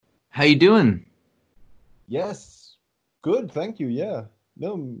How you doing? Yes, good, thank you. Yeah,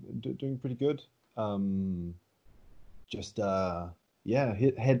 no, I'm doing pretty good. Um, just yeah,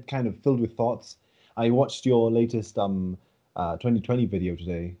 head kind of filled with thoughts. I watched your latest 2020 video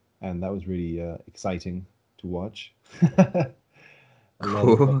today, and that was really exciting to watch. A lot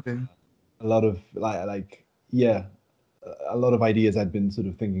of Cool. Okay. a lot of yeah, a lot of ideas I'd been sort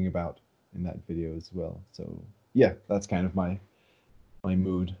of thinking about in that video as well. So yeah, that's kind of my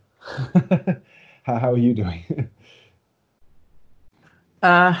mood. How are you doing?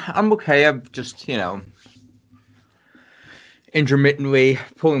 I'm okay. I'm just, intermittently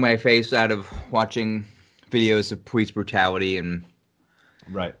pulling my face out of watching videos of police brutality and,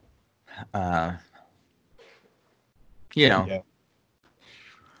 Right. uh, you know, Yeah.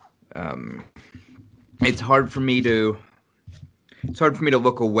 um, it's hard for me to, it's hard for me to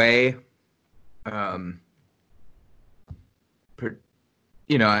look away. Um, per,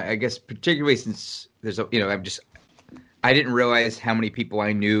 I guess particularly since I didn't realize how many people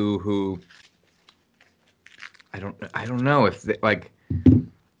I knew who, I don't know if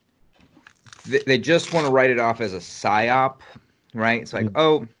they just want to write it off as a psyop, right? It's like, Mm.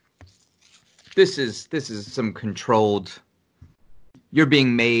 oh, this is some controlled. You're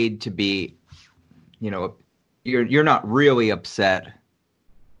being made to be, you know, you're not really upset.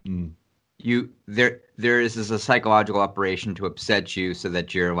 Mm. There is a psychological operation to upset you, so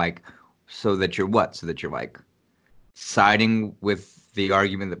that you're what? So that you're like siding with the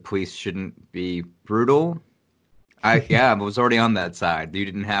argument that police shouldn't be brutal. I was already on that side. You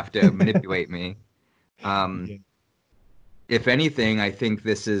didn't have to manipulate me. Um, Yeah. if anything, I think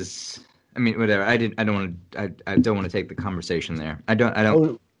this is. I mean, whatever. I don't want to. I don't want to take the conversation there. I don't. I don't.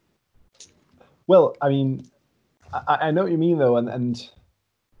 Oh, well, I mean, I know what you mean though, and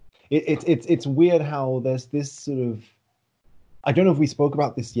it's weird how there's this sort of I don't know if we spoke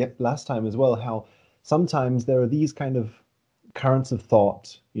about this yet last time as well, how sometimes there are these kind of currents of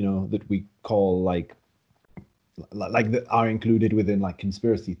thought, that we call like that are included within like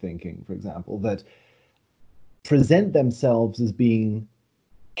conspiracy thinking, for example, that present themselves as being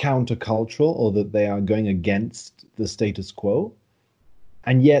countercultural or that they are going against the status quo,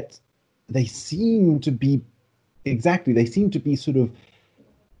 and yet they seem to be they seem to be sort of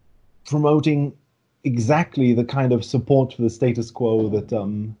promoting exactly the kind of support for the status quo that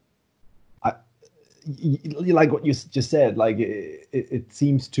I, like what you just said. Like it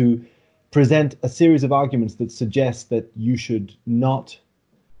seems to present a series of arguments that suggest that you should not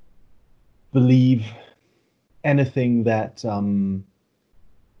believe anything that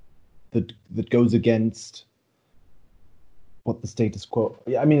goes against what the status quo.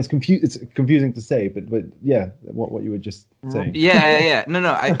 Yeah, I mean it's confusing to say, but yeah, what you were just saying. Yeah. No,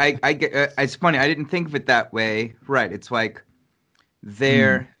 no. I get. It's funny. I didn't think of it that way. Right. It's like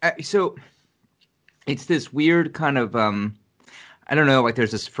Mm, so it's this weird kind of I don't know. Like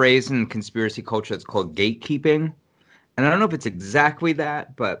there's this phrase in conspiracy culture that's called gatekeeping, and I don't know if it's exactly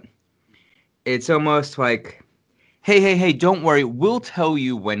that, but it's almost like, hey, don't worry. We'll tell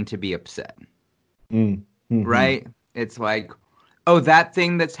you when to be upset. mm, mm-hmm, Right? It's like, oh, that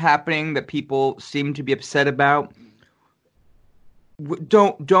thing that's happening that people seem to be upset about.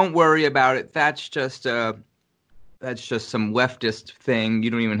 Don't worry about it. That's just some leftist thing.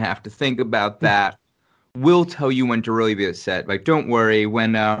 You don't even have to think about that. We'll tell you when to really be upset. Like, don't worry.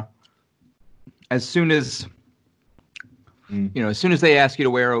 When as soon as mm, as soon as they ask you to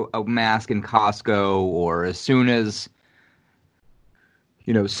wear a mask in Costco, or as soon as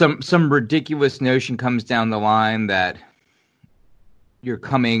some ridiculous notion comes down the line that you're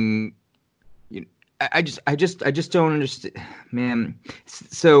coming. You know, I just don't understand, man.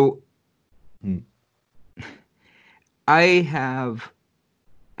 So mm. I have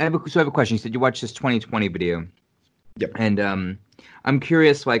I have a question. You said you watched this 2020 video, Yep. and I'm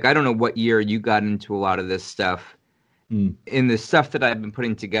curious. Like, I don't know what year you got into a lot of this stuff. Mm. In the stuff that I've been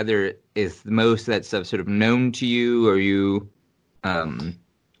putting together, is most of that stuff sort of known to you? Or you, um,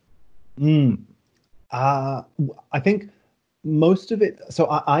 Mm. Uh, I think most of it. So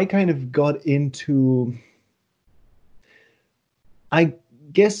I kind of got into, I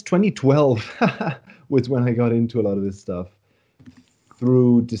guess 2012 was when I got into a lot of this stuff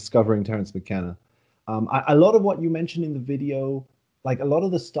through discovering Terence McKenna. A lot of what you mentioned in the video, like a lot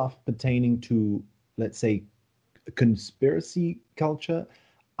of the stuff pertaining to, let's say, conspiracy culture,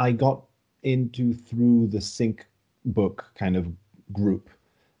 I got into through the Sync book kind of group.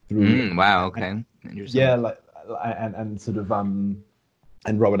 Through wow, and, okay, interesting. yeah, like and sort of and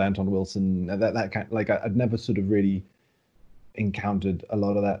Robert Anton Wilson, that kind, like I'd never sort of really encountered a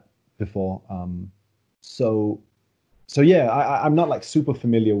lot of that before. So so yeah, I'm not like super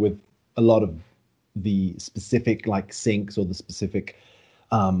familiar with a lot of the specific like syncs or the specific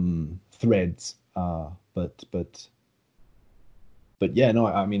threads. But yeah, no,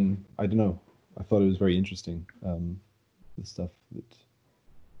 I mean, I don't know. I thought it was very interesting. The stuff that,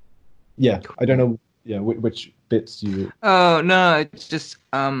 yeah, I don't know. Yeah, which bits you? Oh no, it's just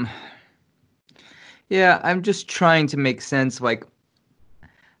yeah, I'm just trying to make sense. Like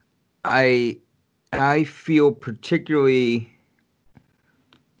I I feel particularly.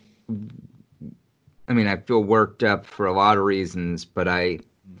 I mean, I feel worked up for a lot of reasons, but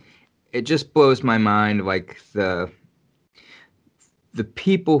it just blows my mind, like the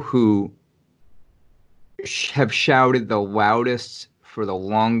people who have shouted the loudest for the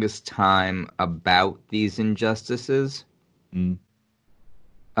longest time about these injustices. Mm.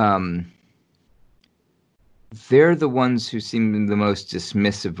 They're the ones who seem the most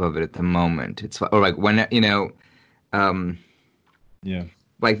dismissive of it at the moment. It's or like when Yeah.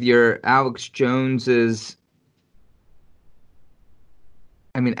 like your Alex Jones's.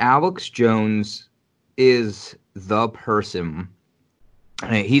 I mean, Alex Jones is the person. I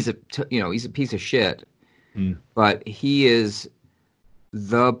mean, he's a piece of shit, but he is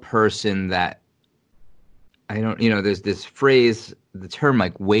the person that there's this phrase, the term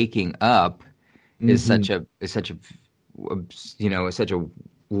like waking up is such a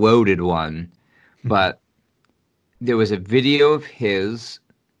loaded one, but there was a video of his.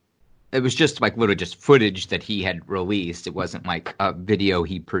 It was just like literally just footage that he had released. It wasn't like a video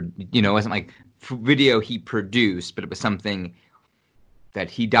it wasn't like video he produced, but it was something that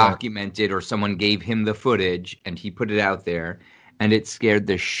he documented or someone gave him the footage and he put it out there, and it scared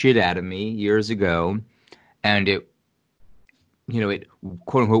the shit out of me years ago, and it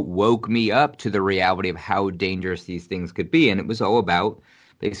quote unquote woke me up to the reality of how dangerous these things could be. And it was all about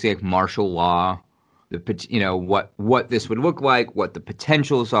basically like martial law, what this would look like, what the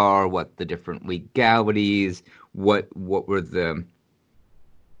potentials are, what the different legalities, what were the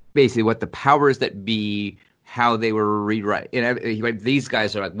basically what the powers that be, how they were rewriting. These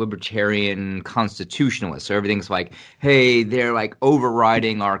guys are like libertarian constitutionalists. So everything's like, hey, they're like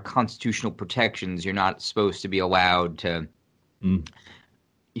overriding our constitutional protections. You're not supposed to be allowed to,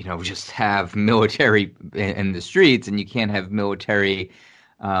 just have military in the streets, and you can't have military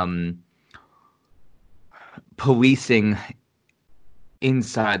policing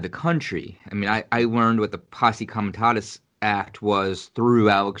inside the country. I mean, I learned what the Posse Comitatus Act was through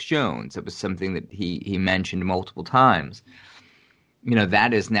Alex Jones. It was something that he mentioned multiple times.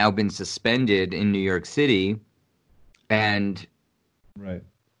 That has now been suspended in New York City, and right,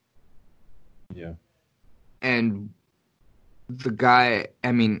 yeah, and the guy.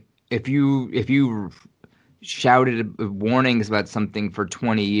 I mean, if you shouted warnings about something for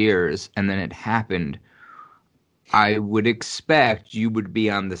 20 years and then it happened, I would expect you would be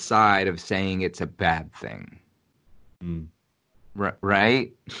on the side of saying it's a bad thing.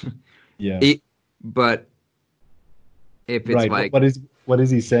 Right? Yeah. But if it's right, like, what is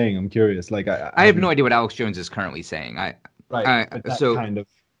he saying? I'm curious. Like, I have no idea what Alex Jones is currently saying. Kind of,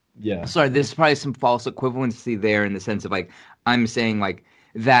 yeah. Sorry, there's probably some false equivalency there in the sense of like I'm saying like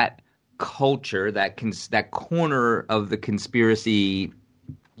that culture, that corner of the conspiracy,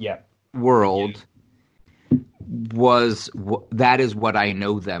 world. That is what I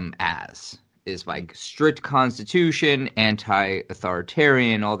know them as, is like strict constitution,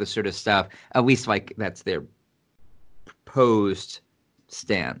 anti-authoritarian, all this sort of stuff. At least like that's their proposed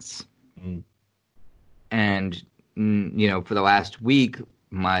stance. And for the last week,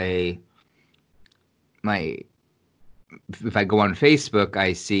 my if I go on Facebook,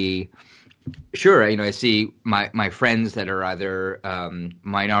 I see I see my friends that are either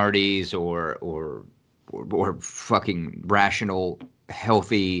minorities or fucking rational,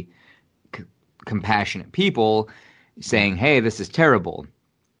 healthy, compassionate people saying, hey, this is terrible.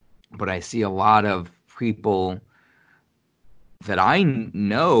 But I see a lot of people that I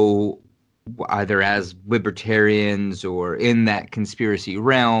know either as libertarians or in that conspiracy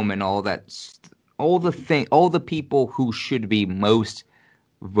realm and all that, all the people who should be most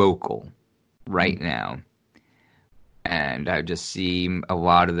vocal right now. And I just see a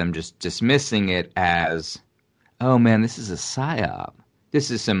lot of them just dismissing it as, oh man, this is a psyop. This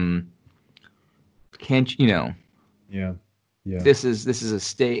is some, can't you know? Yeah. This is a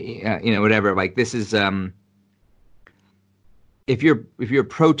state, whatever. Like this is, if you're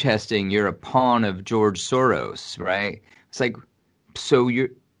protesting, you're a pawn of George Soros, right? It's like, so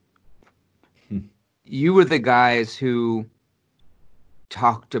you were the guys who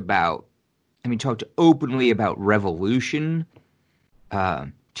talked openly about revolution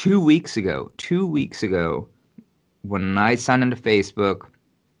 2 weeks ago. 2 weeks ago, when I signed into Facebook,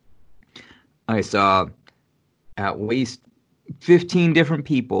 I saw at least 15 different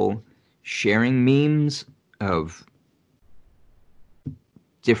people sharing memes of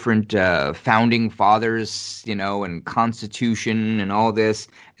different founding fathers, and Constitution and all this.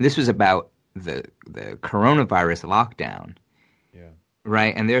 And this was about the coronavirus lockdown, Yeah.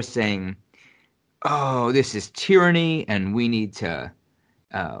 right? And they're saying, "Oh, this is tyranny, and we need to."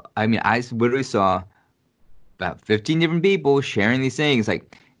 I literally saw about 15 different people sharing these things,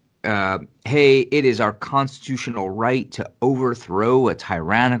 like, "Hey, it is our constitutional right to overthrow a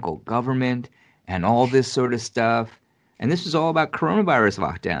tyrannical government," and all this sort of stuff. And this was all about coronavirus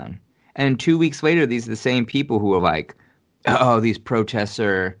lockdown. And 2 weeks later, these are the same people who are like, "Oh, these protests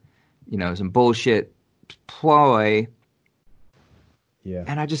are, some bullshit ploy." Yeah.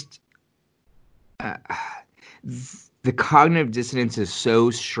 And I just, uh, the cognitive dissonance is so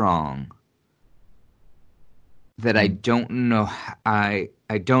strong that I don't know. I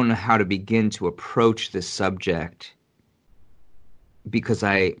don't know how to begin to approach this subject, because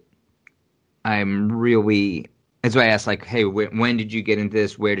I'm really. That's why I asked, like, hey, when did you get into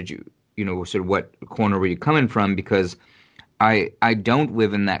this? Where did you, sort of what corner were you coming from? Because I don't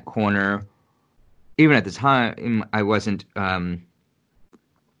live in that corner. Even at the time, I wasn't. I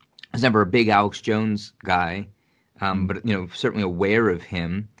was never a big Alex Jones guy, but certainly aware of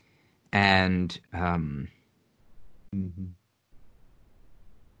him, and I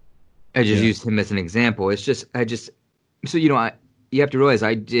just used him as an example. It's just so you have to realize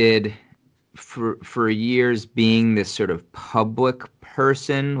I did. For years, being this sort of public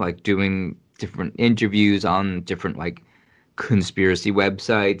person, like doing different interviews on different like conspiracy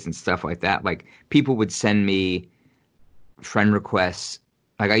websites and stuff like that, like people would send me friend requests.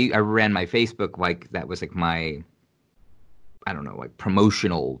 Like I ran my Facebook like that was like my, I don't know, like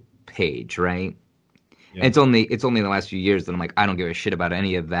promotional page, right? Yeah. And it's only in the last few years that I'm like, I don't give a shit about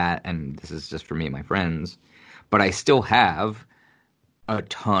any of that, and this is just for me and my friends. But I still have a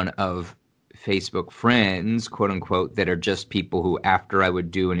ton of Facebook friends, quote unquote, that are just people who, after I would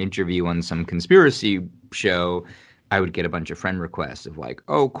do an interview on some conspiracy show, I would get a bunch of friend requests of like,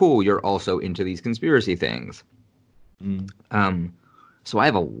 "Oh, cool, you're also into these conspiracy things." So I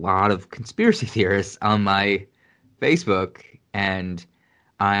have a lot of conspiracy theorists on my Facebook, and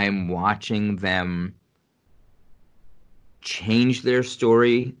I'm watching them change their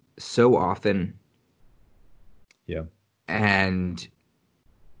story so often. Yeah. And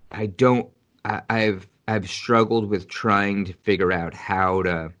I've struggled with trying to figure out how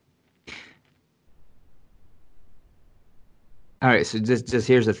to. All right, so just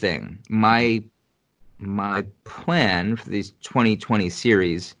here's the thing. My plan for these 2020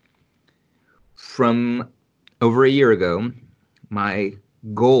 series from over a year ago, my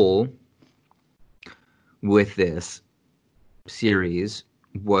goal with this series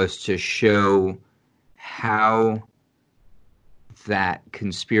was to show how that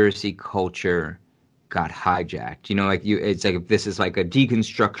conspiracy culture got hijacked. It's like, this is like a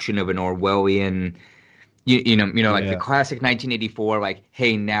deconstruction of an Orwellian, like the classic 1984, like,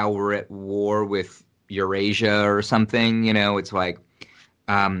 hey, now we're at war with Eurasia or something. It's like,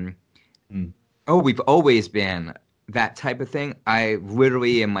 oh, we've always been that type of thing. I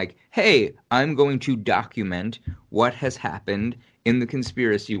literally am like, hey, I'm going to document what has happened in the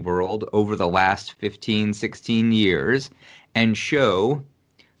conspiracy world over the last 15, 16 years and show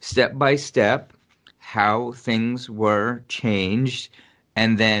step by step how things were changed.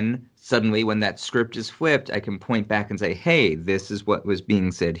 And then suddenly, when that script is flipped, I can point back and say, hey, this is what was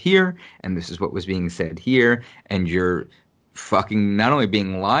being said here, and this is what was being said here, and you're fucking not only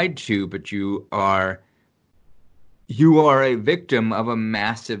being lied to, but you are a victim of a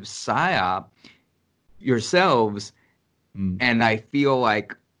massive psyop yourselves. And I feel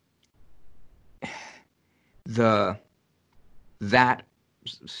like that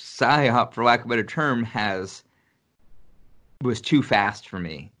psyop, for lack of a better term, was too fast for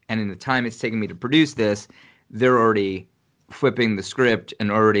me. And in the time it's taken me to produce this, they're already flipping the script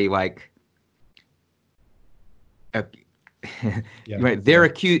and already like, right? They're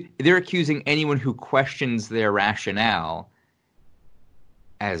accusing anyone who questions their rationale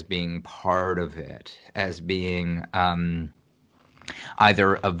as being part of it, as being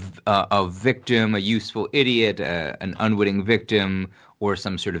either a victim, a useful idiot, an unwitting victim, or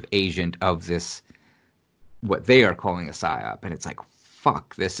some sort of agent of this, what they are calling a psyop. And it's like,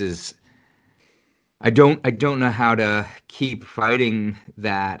 fuck, this is. I don't know how to keep fighting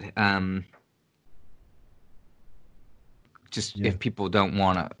that. If people don't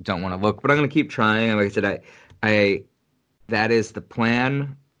want to look, but I'm going to keep trying. Like I said, that is the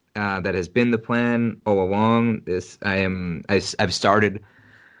plan. That has been the plan all along. I've started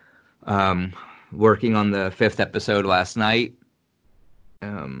working on the 5th episode last night.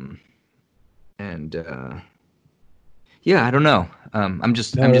 And yeah, I don't know. I'm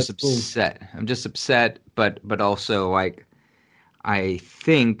just upset. Cool. I'm just upset, but also like I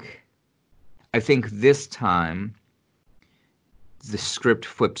think this time the script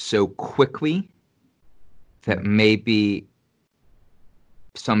flipped so quickly that maybe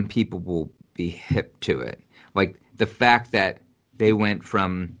some people will be hip to it. Like the fact that they went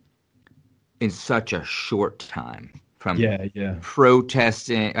from in such a short time from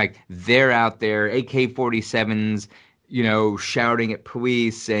protesting, like they're out there, AK-47s, shouting at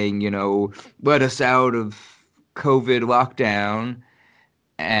police, saying, let us out of COVID lockdown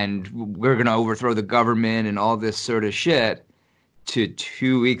and we're going to overthrow the government and all this sort of shit, to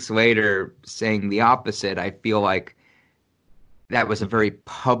 2 weeks later saying the opposite. I feel like that was a very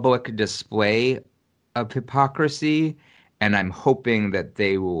public display of hypocrisy, and I'm hoping that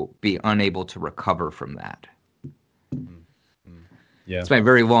they will be unable to recover from that. Yeah, it's my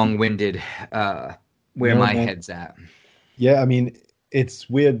very long-winded where my head's at. Yeah, I mean, it's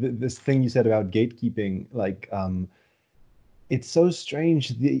weird, this thing you said about gatekeeping. Like, it's so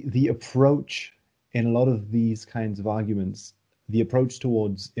strange, the approach in a lot of these kinds of arguments, the approach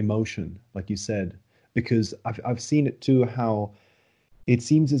towards emotion, like you said, because I've seen it too, how it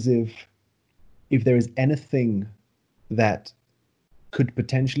seems as if there is anything that could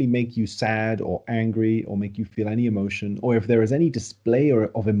potentially make you sad or angry or make you feel any emotion, or if there is any display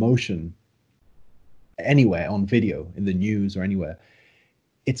of emotion anywhere on video, in the news or anywhere,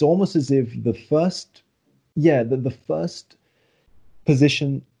 it's almost as if the first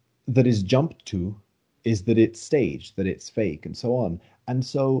position that is jumped to is that it's staged, that it's fake, and so on. And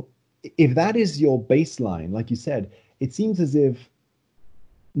so if that is your baseline, like you said, it seems as if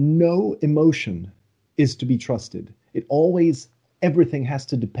no emotion is to be trusted. Everything has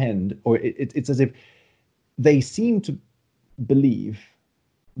to depend, or it's as if they seem to believe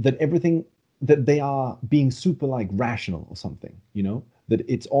that everything, that they are being super like rational or something, that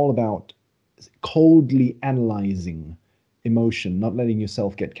it's all about coldly analyzing emotion, not letting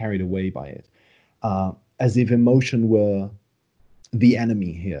yourself get carried away by it, as if emotion were the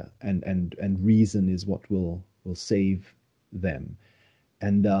enemy here, and reason is what will save them.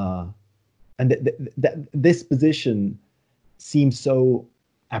 And this position seems so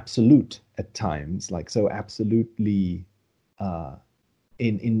absolute at times, like so absolutely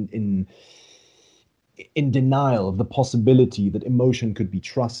in denial of the possibility that emotion could be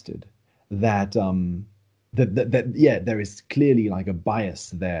trusted, that there is clearly like a bias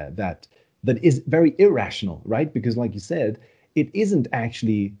there that is very irrational, right? Because like you said, it isn't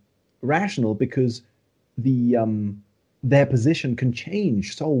actually rational, because their position can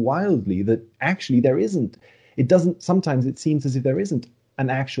change so wildly that actually sometimes it seems as if there isn't an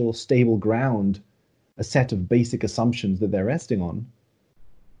actual stable ground, a set of basic assumptions that they're resting on,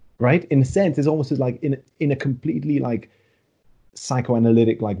 right? In a sense, it's almost like in a completely like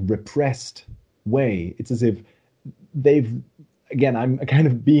psychoanalytic, like repressed way. It's as if I'm kind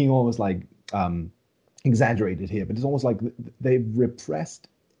of being almost like exaggerated here, but it's almost like they've repressed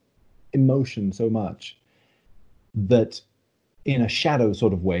emotion so much that in a shadow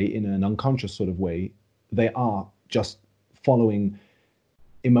sort of way, in an unconscious sort of way, they are just following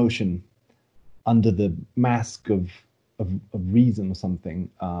emotion under the mask of reason or something.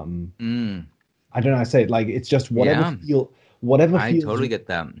 I don't know how to say it. Like, it's just whatever feels. I totally get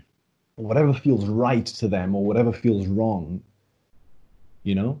them. Whatever feels right to them, or whatever feels wrong.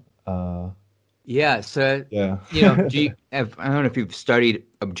 Yeah. So yeah. I don't know if you've studied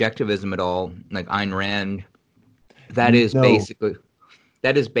objectivism at all, like Ayn Rand. That is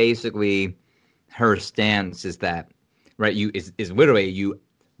basically her stance, is that, right? Is literally you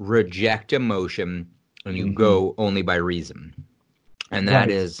reject emotion and you go only by reason, and that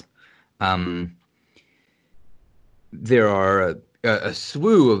is, there are a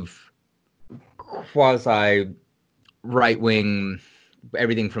slew of quasi right wing,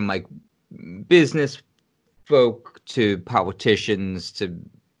 everything from like business folk to politicians to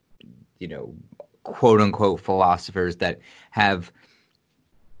quote unquote philosophers that have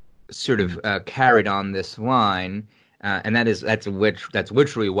sort of carried on this line, and that's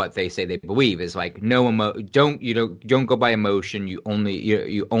literally what they say they believe, is like don't go by emotion, you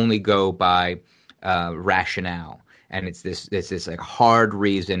only go by rationale, and it's this like hard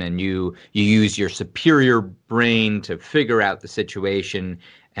reason, and you use your superior brain to figure out the situation,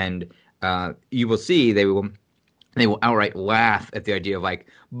 and you will see they will outright laugh at the idea of like,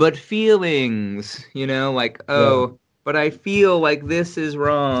 but feelings, but I feel like this is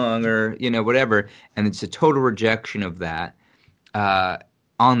wrong, or whatever, and it's a total rejection of that.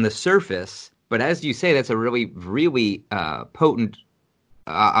 on the surface. But as you say, that's a really, really potent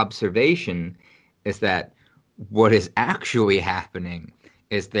observation, is that what is actually happening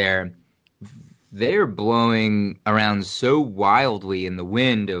is they're blowing around so wildly in the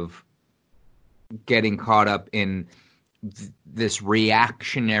wind of getting caught up in this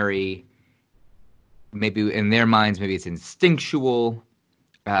reactionary, maybe in their minds, maybe it's instinctual,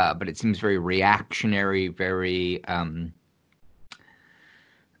 but it seems very reactionary, very, as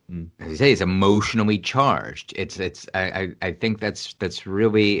you say, it's emotionally charged. I think that's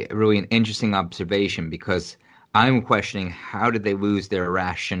really, really an interesting observation, because I'm questioning, how did they lose their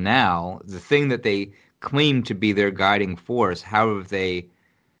rationale? The thing that they claim to be their guiding force, how have they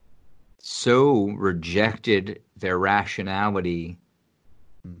so rejected their rationality?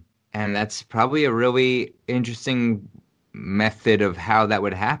 And that's probably a really interesting method of how that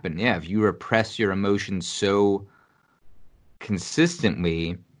would happen. Yeah, if you repress your emotions so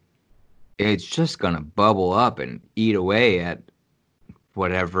consistently, it's just going to bubble up and eat away at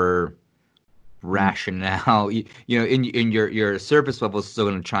whatever rationale, you know, in your surface level is still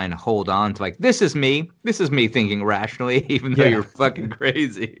going to try and hold on to, like, this is me thinking rationally, even though you're fucking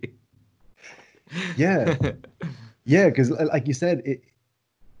crazy. Yeah, because like you said,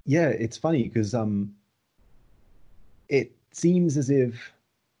 it's funny because it seems as if,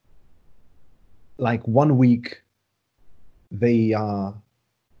 like, one week they are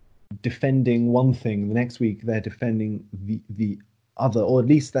defending one thing, the next week they're defending the other, or at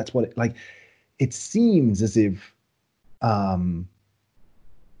least that's what it seems as if, like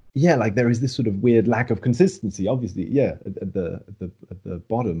there is this sort of weird lack of consistency, obviously, at the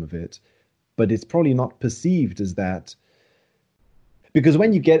bottom of it, but it's probably not perceived as that, because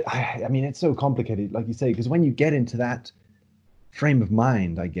when you get, I mean, it's so complicated, like you say, because when you get into that frame of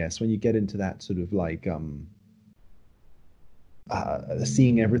mind, I guess, when you get into that sort of like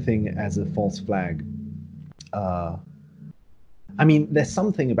seeing everything as a false flag, I mean, there's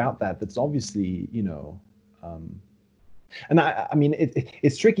something about that's obviously, you know, and I mean,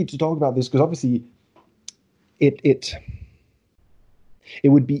 it's tricky to talk about this because obviously it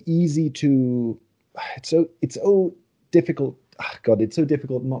would be easy to, it's so difficult. Oh God, it's so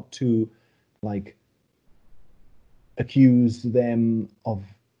difficult not to, like, accuse them of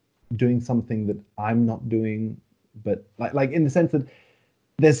doing something that I'm not doing, but like in the sense that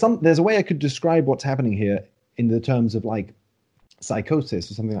there's a way I could describe what's happening here in the terms of, like,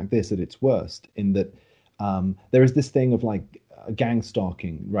 psychosis or something like this at its worst, in that there is this thing of, like, gang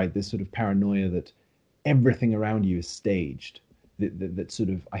stalking, right? This sort of paranoia that everything around you is staged. That sort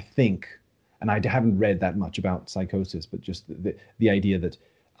of, I think, and I haven't read that much about psychosis, but just the idea that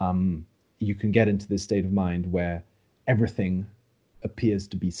you can get into this state of mind where everything appears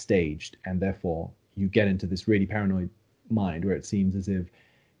to be staged, and therefore you get into this really paranoid mind where it seems as if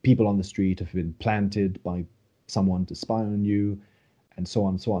people on the street have been planted by someone to spy on you, and so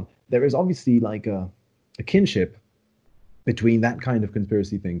on and so on. There is obviously, like, a kinship between that kind of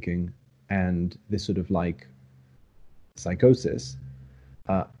conspiracy thinking and this sort of, like, psychosis.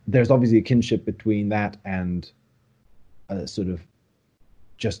 There's obviously a kinship between that and a sort of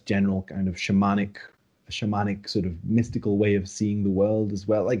just general kind of shamanic sort of mystical way of seeing the world as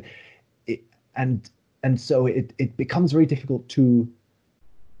well. Like, and so it becomes very difficult to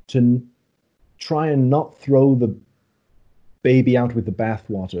try and not throw the baby out with the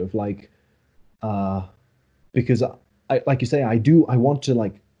bathwater of, like, because I, like you say, I want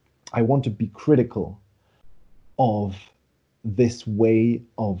to be critical of this way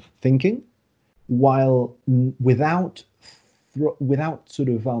of thinking, while without sort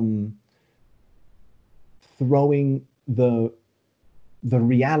of throwing the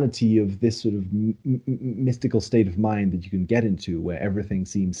reality of this sort of mystical state of mind that you can get into, where everything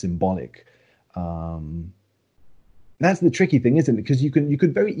seems symbolic. That's the tricky thing, isn't it? Because you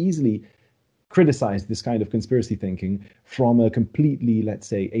could very easily criticize this kind of conspiracy thinking from a completely, let's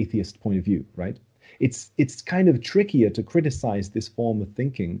say, atheist point of view, right? It's kind of trickier to criticize this form of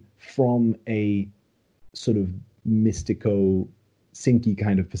thinking from a sort of mystico-sinky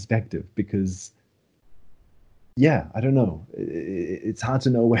kind of perspective, because, yeah, I don't know. It's hard to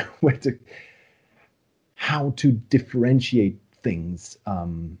know how to differentiate things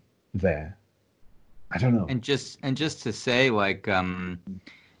there. I don't know. And just to say, like, I don't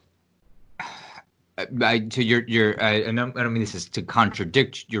mean this is to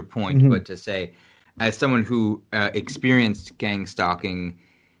contradict your point, but to say, as someone who experienced gang stalking,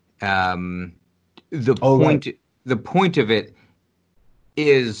 the point of it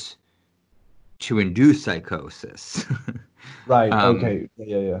is to induce psychosis. Right. Okay.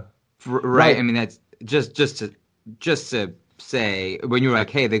 Yeah. Right. I mean, that's just to say when you're like,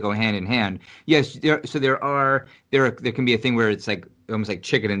 hey, they go hand in hand. Yes, there can be a thing where it's like almost like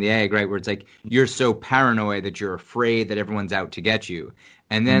chicken and the egg, right? Where it's like you're so paranoid that you're afraid that everyone's out to get you,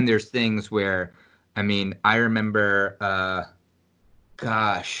 and then there's things where, I mean, I remember,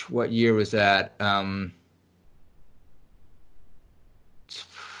 gosh, what year was that?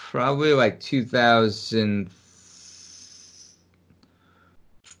 Probably like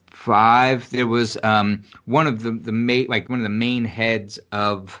 2005. There was one of the main heads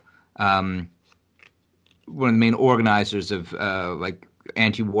of one of the main organizers of like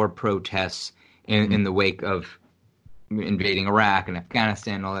anti-war protests in the wake of invading Iraq and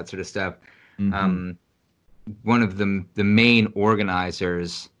Afghanistan and all that sort of stuff. One of the main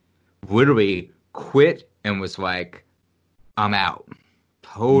organizers literally quit and was like, I'm out.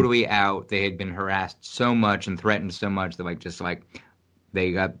 Totally out. They had been harassed so much and threatened so much that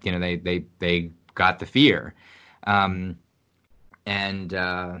they got, you know, they got the fear. You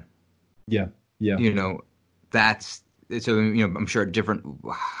know, that's so, you know, I'm sure different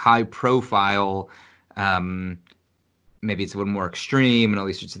high profile, maybe it's a little more extreme and all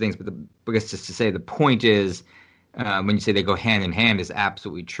these sorts of things, but I guess just to say the point is, when you say they go hand in hand is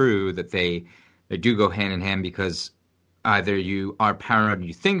absolutely true, that they do go hand in hand, because either you are paranoid and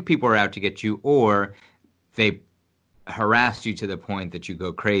you think people are out to get you, or they harass you to the point that you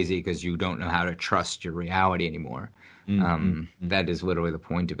go crazy because you don't know how to trust your reality anymore. That is literally the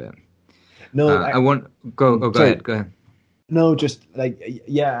point of it. No, go ahead. No, just like,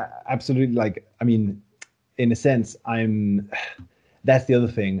 yeah, absolutely. Like, I mean, in a sense, that's the other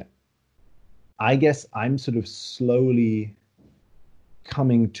thing. I guess I'm sort of slowly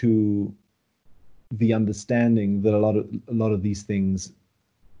coming to the understanding that a lot of these things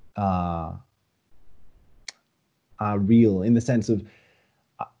are real, in the sense of,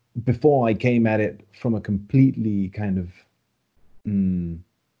 before I came at it from a completely kind of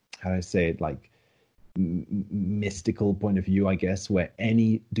how do I say it, like mystical point of view, I guess, where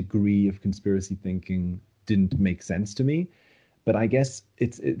any degree of conspiracy thinking didn't make sense to me. But I guess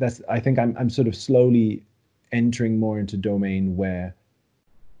I think I'm sort of slowly entering more into domain where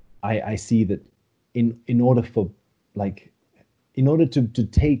I see that in order to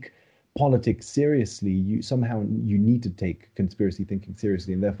take politics seriously, you need to take conspiracy thinking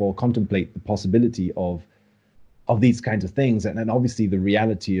seriously, and therefore contemplate the possibility of these kinds of things, and obviously the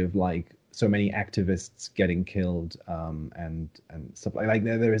reality of like so many activists getting killed, and stuff like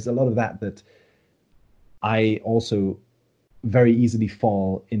there is a lot of that I also very easily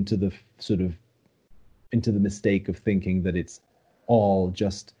fall into the mistake of thinking that it's all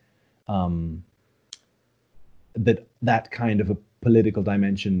just that kind of a political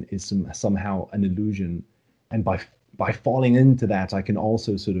dimension is somehow an illusion, and by falling into that, I can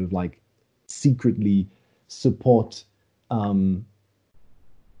also sort of like secretly support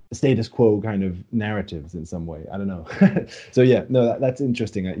status quo kind of narratives in some way. I don't know. So yeah, no, that's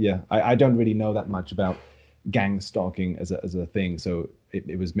interesting. I don't really know that much about gang stalking as a thing, so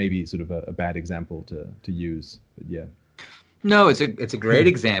it was maybe sort of a bad example to use. But yeah. No, it's a great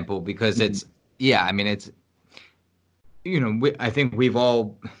example, because it's, yeah, I mean, it's, you know, I think we've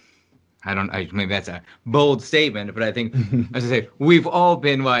all, maybe that's a bold statement, but I think, as I say, we've all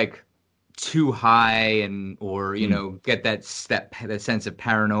been like too high or you know, get that sense of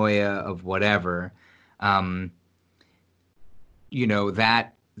paranoia of whatever, you know,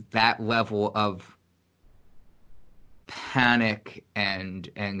 that level of panic and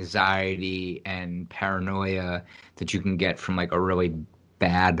anxiety and paranoia that you can get from like a really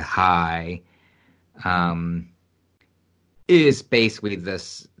bad high, is basically the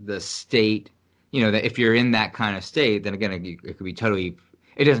state, you know, that if you're in that kind of state, then again, it could be totally,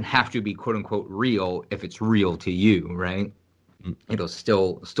 it doesn't have to be quote unquote real if it's real to you, right? It'll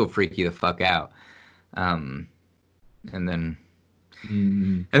still freak you the fuck out. And then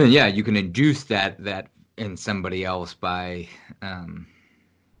yeah, you can induce that in somebody else by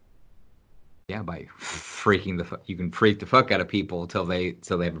freaking you can freak the fuck out of people till they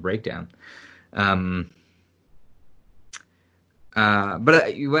have a breakdown. But I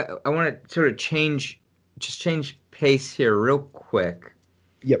want to sort of change pace here real quick.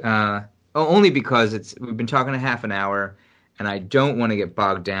 Yep. Only because we've been talking a half an hour, and I don't want to get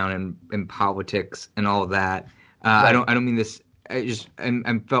bogged down in politics and all of that. Right. I don't mean this. I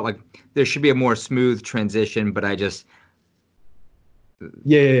felt like there should be a more smooth transition, but I just.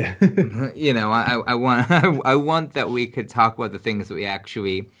 Yeah. You know, I want that we could talk about the things that we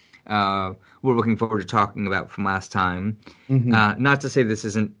actually we're looking forward to talking about from last time. Not to say this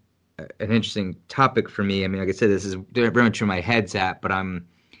isn't an interesting topic for me. I mean, like I said, this is very much where my head's at, but I'm,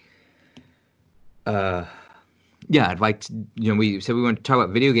 Yeah, I'd like to. We said we want to talk about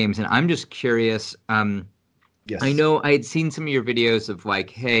video games, and I'm just curious. Yes. I know I had seen some of your videos of like,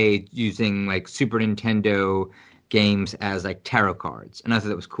 hey, using like Super Nintendo games as like tarot cards, and I thought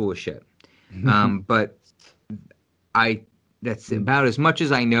that was cool as shit. But that's about as much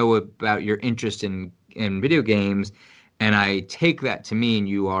as I know about your interest in video games, and I take that to mean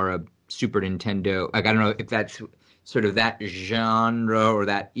you are a Super Nintendo. Like, I don't know if that's sort of that genre or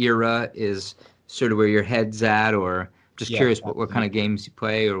that era is sort of where your head's at, or just Yeah, curious what kind of absolutely. games you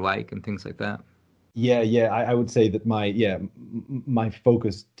play or like and things like that. Yeah. I would say that my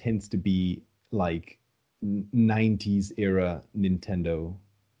focus tends to be like 90s era Nintendo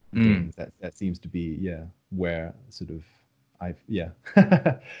Mm, games. That seems to be where sort of I've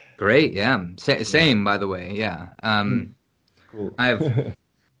great, yeah. yeah. Same, by the way, yeah. Hmm, cool. I've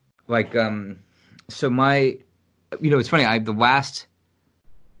like so my it's funny. The last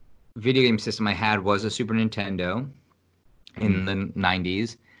video game system I had was a Super Nintendo Mm, in the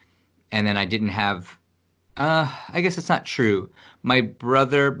 90s, and then I didn't have. I guess it's not true.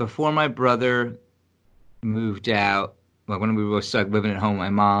 Before my brother moved out, like when we were stuck living at home, my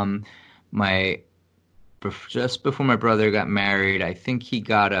mom, my just before my brother got married, I think he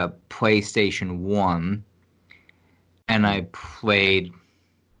got a PlayStation 1, and mm, I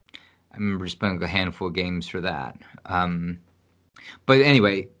remember just playing like a handful of games for that. But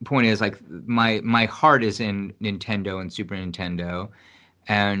anyway, point is like my heart is in Nintendo and Super Nintendo,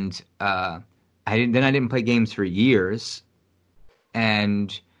 and I didn't play games for years,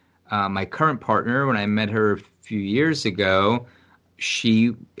 and my current partner, when I met her a few years ago,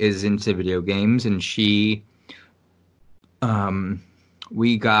 she is into video games, and um,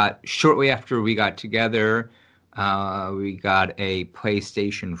 we got shortly after we got together, we got a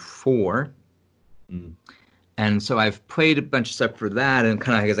PlayStation 4. mm. And so I've played a bunch of stuff for that, and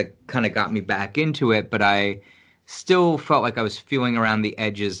kind of got me back into it. But I still felt like I was feeling around the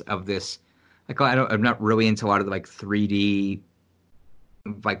edges of this. Like I'm not really into a lot of the like 3D,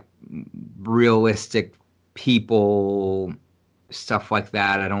 like realistic people stuff like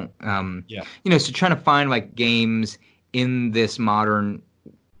that. I don't, Yeah. so trying to find like games in this modern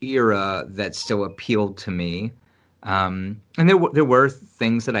era that still appealed to me. And there were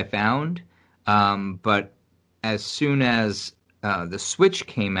things that I found, but as soon as the Switch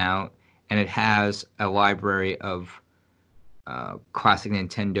came out and it has a library of classic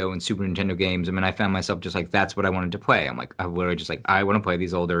Nintendo and Super Nintendo games, I mean, I found myself just like that's what I wanted to play. I'm like, I literally just like I want to play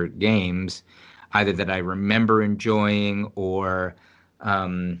these older games, either that I remember enjoying or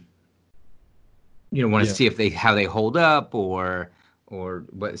um, want to Yeah. see if they how they hold up or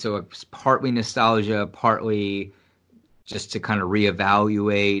but so it's partly nostalgia, partly just to kind of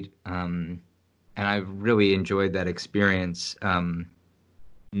reevaluate. And I really enjoyed that experience.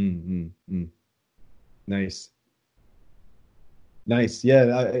 Mm, mm. Nice. Nice.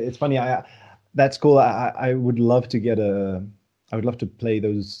 Yeah, it's funny. That's cool. I would love to I would love to play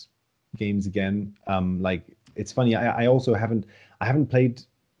those games again. Like it's funny. I also I haven't played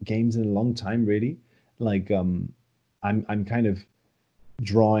games in a long time, really. Like, I'm kind of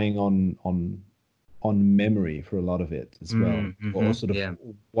drawing on memory for a lot of it as well, or sort of Yeah,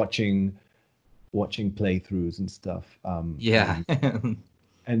 watching playthroughs and stuff. yeah,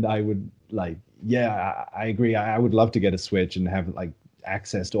 And I would like, yeah, I agree. I would love to get a Switch and have like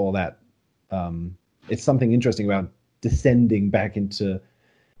access to all that. It's something interesting about descending back into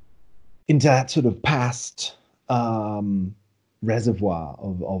that sort of past reservoir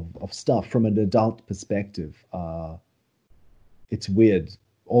of stuff from an adult perspective. It's weird.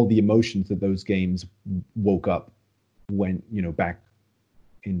 All the emotions that those games woke up when, back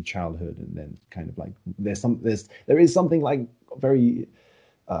in childhood, and then kind of like there is something like very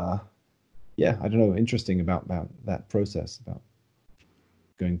uh I don't know, interesting about that process, about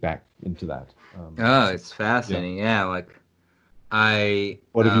going back into that. oh, it's Yeah. fascinating. Yeah, like I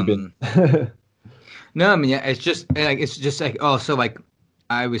What have you been? no, I mean, yeah, it's just like oh, so like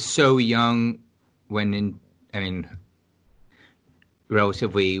I was so young I mean,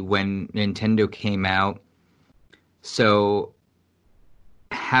 relatively when Nintendo came out, so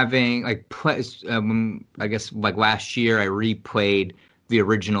having like I guess like last year I replayed the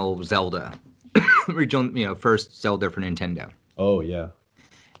original Zelda, original first Zelda for Nintendo, Oh yeah.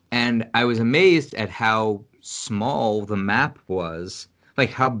 and I was amazed at how small the map was, like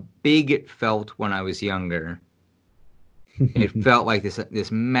how big it felt when I was younger. It felt like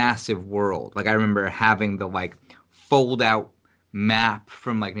this massive world. Like I remember having the like fold out map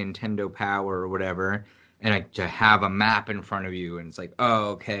from like Nintendo Power or whatever, and like to have a map in front of you, and it's like, oh,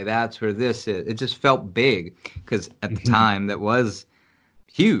 okay, that's where this is. It just felt big because at the time that was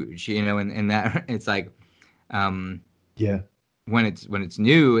huge, and that it's like Yeah. When it's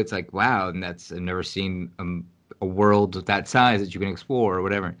new, it's like, wow, and I've never seen a world of that size that you can explore or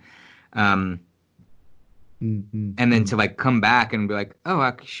whatever. Um, Mm-hmm. and then to like come back and be like, oh,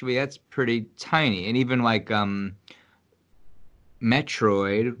 actually, that's pretty tiny. And even like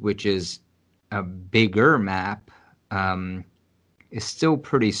Metroid, which is a bigger map, is still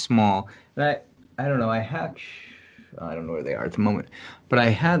pretty small. And I don't know. I don't know where they are at the moment, but I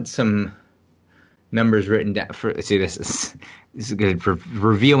had some numbers written down for. See, this is good for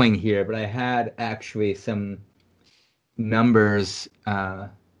revealing here, but I had actually some numbers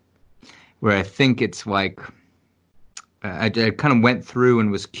where I think it's like I kind of went through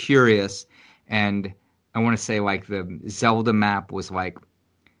and was curious, and I want to say like the Zelda map was like,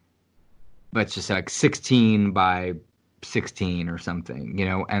 let's just say like 16 by 16 or something,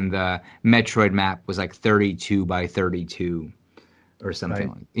 and the Metroid map was like 32 by 32 or something.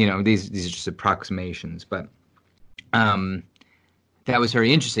 Right. These are just approximations, but that was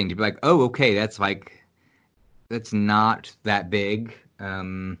very interesting to be like, oh, okay, that's not that big.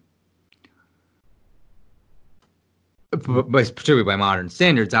 But particularly by modern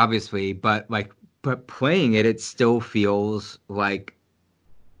standards, obviously, but playing it still feels like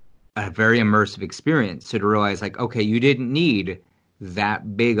a very immersive experience. So to realize, like, okay, you didn't need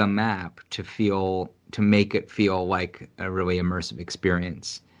that big a map to make it feel like a really immersive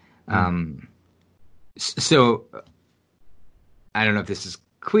experience. So I don't know if this is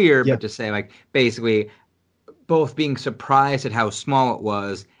clear, Yeah. but to say, like, basically both being surprised at how small it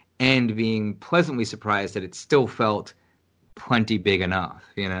was and being pleasantly surprised that it still felt plenty big enough,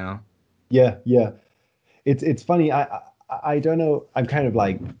 Yeah. Yeah. It's funny. I don't know. I'm kind of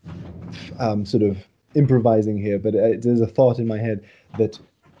like sort of improvising here, but there's a thought in my head that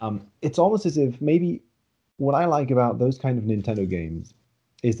it's almost as if maybe what I like about those kind of Nintendo games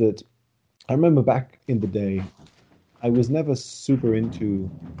is that I remember back in the day, I was never super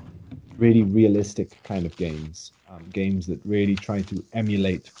into really realistic kind of games, games that really try to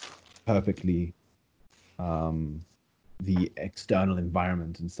emulate perfectly um, the external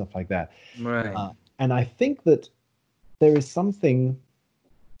environment and stuff like that. Right. And I think that there is something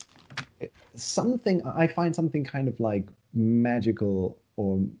I find something kind of like magical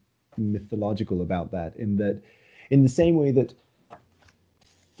or mythological about that, in the same way that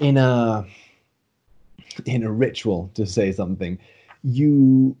in a ritual to say something,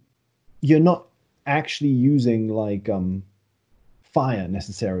 you you're not actually using like fire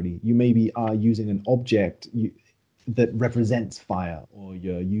necessarily. You maybe are using an object that represents fire, or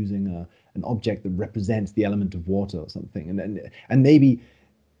you're using an object that represents the element of water or something, and maybe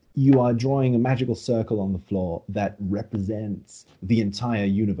you are drawing a magical circle on the floor that represents the entire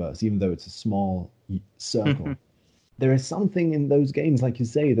universe, even though it's a small circle. There is something in those games, like you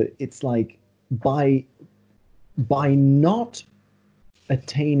say, that it's like by not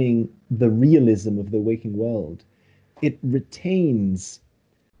attaining the realism of the waking world, it retains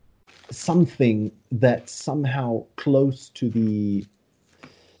something that's somehow close to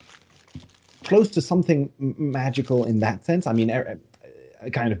something magical in that sense. I mean,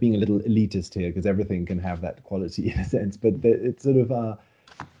 kind of being a little elitist here because everything can have that quality in a sense, but it's sort of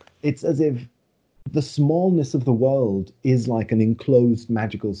it's as if the smallness of the world is like an enclosed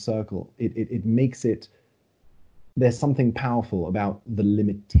magical circle. It makes it, there's something powerful about the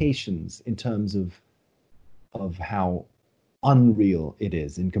limitations in terms of how unreal it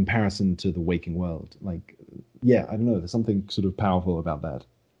is in comparison to the waking world. Like, yeah, I don't know. There's something sort of powerful about that.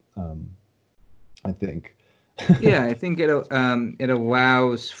 I think. Yeah, I think it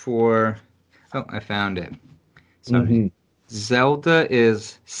allows for. Oh, I found it. Sorry. Hmm. Zelda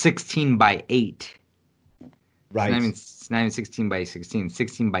is 16 by 8. Right. It's not even 16 by 16.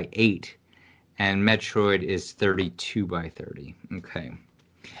 16 by 8, and Metroid is 32 by 30. Okay.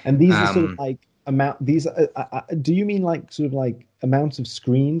 And these are sort of Um, like amount. These do you mean like sort of like amounts of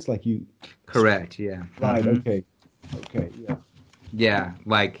screens? Like you. Correct. Yeah. Right. Hmm. Okay. Okay. Yeah. Yeah.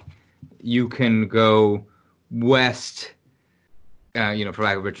 Like you can go west. For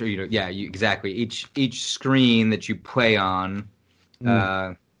lack of a better, yeah, exactly. Each screen that you play on. Mm,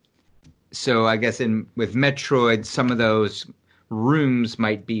 Uh, so I guess with Metroid, some of those rooms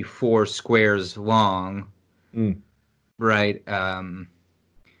might be 4 squares long, mm. right?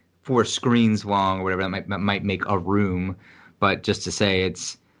 4 screens long or whatever. That might make a room, but just to say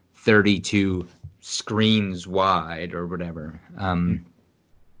it's 32 screens wide or whatever. And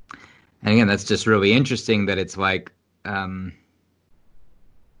again, that's just really interesting that it's like.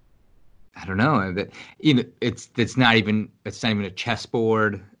 I don't know that it's not even a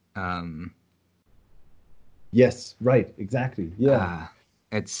chessboard. Yes. Right. Exactly. Yeah.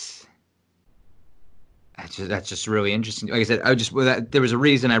 It's That's just really interesting. Like I said, there was a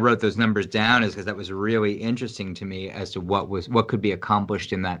reason I wrote those numbers down, is because that was really interesting to me as to what could be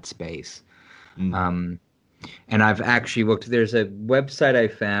accomplished in that space. Mm. And I've actually looked. There's a website I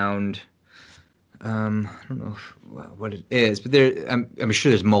found. I don't know what it is, but I'm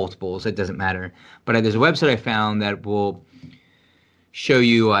sure there's multiples. It doesn't matter. But there's a website I found that will show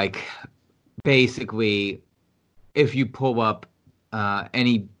you, like, basically, if you pull up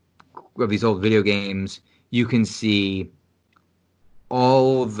any of these old video games, you can see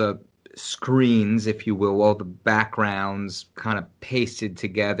all the screens, if you will, all the backgrounds kind of pasted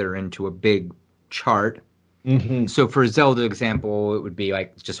together into a big chart. Mm-hmm. So for Zelda example, it would be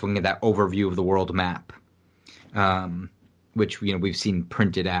like just looking at that overview of the world map, which we've seen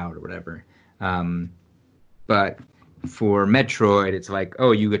printed out or whatever. But for Metroid, it's like,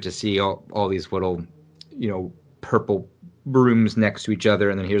 oh, you get to see all these little, purple rooms next to each other,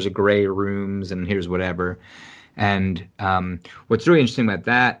 and then here's a gray rooms, and here's whatever. And what's really interesting about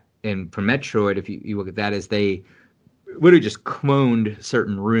that, and for Metroid, if you look at that, is they literally just cloned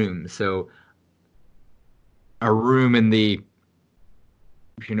certain rooms. So a room in the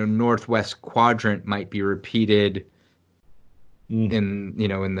northwest quadrant might be repeated in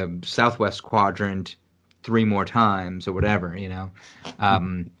the southwest quadrant 3 more times or whatever.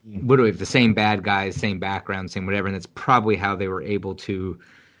 Literally the same bad guys, same background, same whatever, and that's probably how they were able to.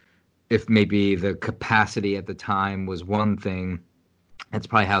 If maybe the capacity at the time was one thing, that's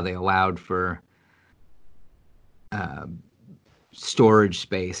probably how they allowed for storage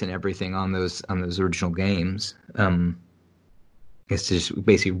space and everything on those original games. It's to just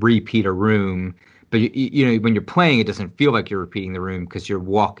basically repeat a room, but when you're playing, it doesn't feel like you're repeating the room because you're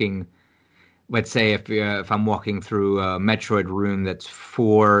walking. Let's say if I'm walking through a Metroid room that's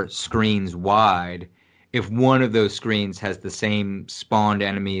 4 screens wide, if one of those screens has the same spawned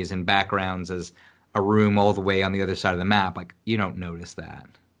enemies and backgrounds as a room all the way on the other side of the map, like, you don't notice that,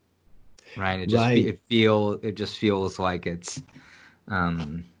 right? It just feels like it's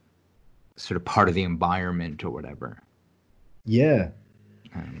sort of part of the environment or whatever. Yeah.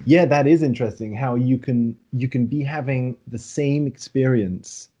 Yeah, that is interesting. How you can be having the same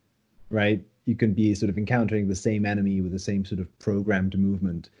experience, right? You can be sort of encountering the same enemy with the same sort of programmed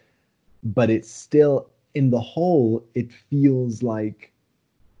movement, but it's still, in the whole, it feels like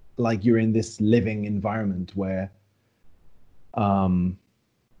you're in this living environment where, the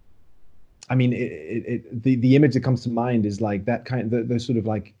image that comes to mind is like that kind of those sort of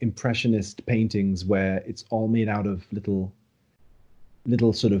like impressionist paintings where it's all made out of little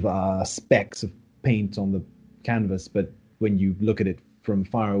sort of specks of paint on the canvas, but when you look at it from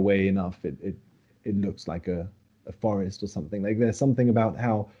far away enough, it looks like a forest or something. Like, there's something about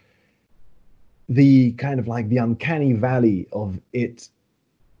how the kind of like the uncanny valley of it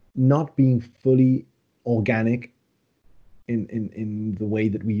not being fully organic in the way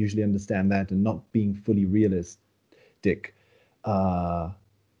that we usually understand that, and not being fully realistic.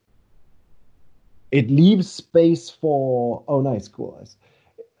 It leaves space for... Oh, nice, cool.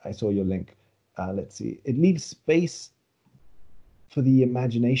 I saw your link. Let's see. It leaves space for the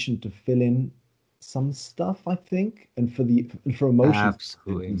imagination to fill in some stuff, I think, and for emotions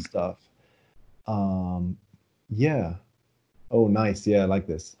and stuff. Yeah. Oh, nice. Yeah, I like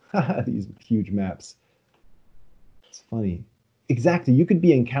this. These huge maps. It's funny. Exactly. You could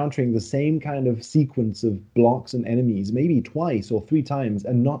be encountering the same kind of sequence of blocks and enemies maybe 2 or 3 times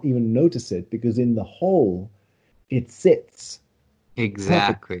and not even notice it, because in the whole, it sits.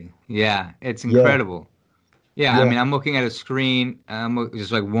 Exactly. Perfect. Yeah, it's incredible. Yeah, Yeah. I mean, I'm looking at a screen,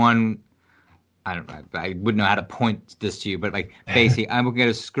 just like one. I wouldn't know how to point this to you, but like basically, I'm looking at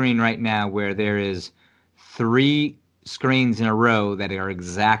a screen right now where there is 3 screens in a row that are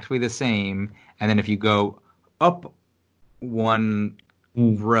exactly the same, and then if you go up one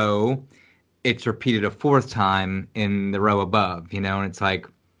row, it's repeated a 4th time in the row above, and it's like,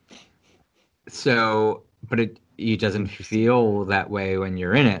 so, but it doesn't feel that way when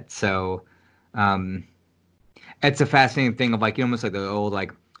you're in it. So, it's a fascinating thing of like, almost like the old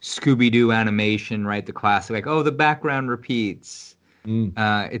like Scooby-Doo animation, right? The classic, like, oh, the background repeats.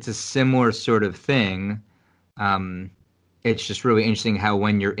 It's a similar sort of thing. It's just really interesting how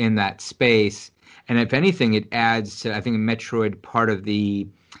when you're in that space, and if anything, it adds to, I think, Metroid, part of the,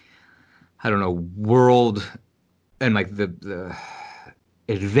 I don't know, world and like the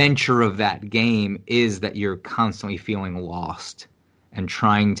adventure of that game is that you're constantly feeling lost and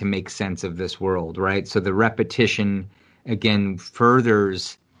trying to make sense of this world, right? So the repetition, again,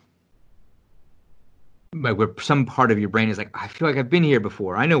 furthers, like, where some part of your brain is like, I feel like I've been here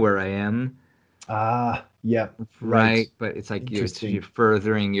before. I know where I am. Ah, yeah, right. right? But it's like you're Interesting.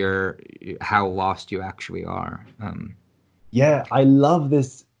 furthering your how lost you actually are. Yeah, I love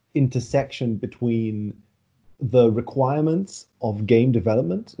this intersection between the requirements of game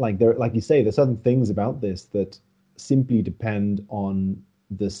development. Like there, like you say, there's certain things about this that simply depend on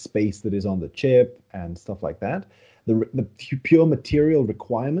the space that is on the chip and stuff like that. The pure material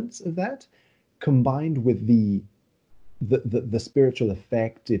requirements of that, combined with the spiritual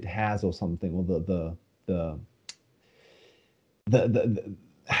effect it has, or something, or the the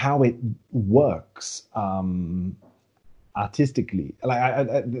how it works artistically. Like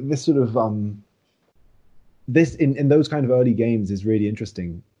this sort of this in those kind of early games is really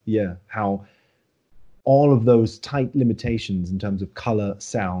interesting. Yeah, how all of those tight limitations in terms of color,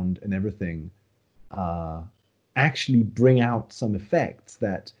 sound, and everything uh, actually bring out some effects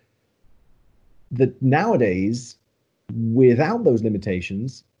that nowadays, without those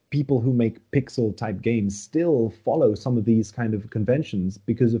limitations, people who make pixel type games still follow some of these kind of conventions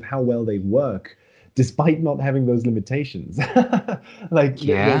because of how well they work, despite not having those limitations. Like there's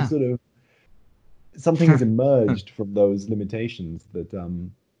Yeah. sort of something has emerged from those limitations that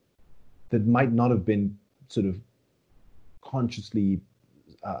might not have been sort of consciously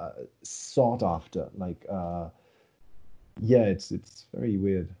sought after. Like yeah, it's very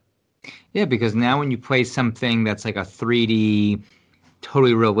weird. Yeah, because now when you play something that's like a 3D,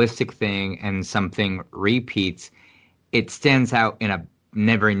 totally realistic thing and something repeats, it stands out in a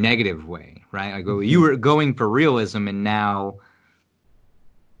never negative way, right? Like, oh, you Mhm. were going for realism, and now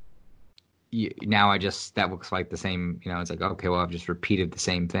I just that looks like the same. It's like, okay, well, I've just repeated the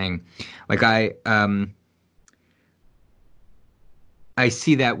same thing. Like I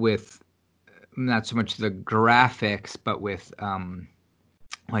see that with not so much the graphics, but with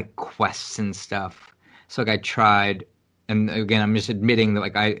like quests and stuff. So like I tried, and again, I'm just admitting that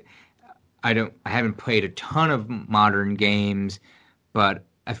like I haven't played a ton of modern games, but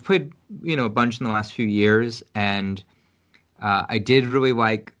I've played a bunch in the last few years, and I did really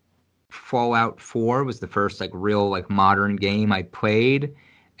like Fallout 4 was the first like real like modern game I played,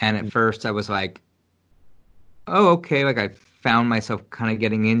 and at first I was like, oh, okay, like I found myself kind of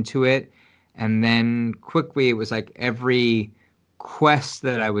getting into it, and then quickly it was like every quest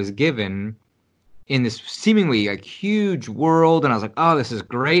that I was given in this seemingly like huge world, and I was like, oh, this is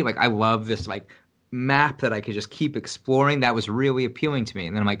great. Like I love this like map that I could just keep exploring. That was really appealing to me.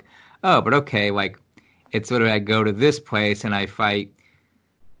 And then I'm like, oh, but okay, like it's literally I go to this place and I fight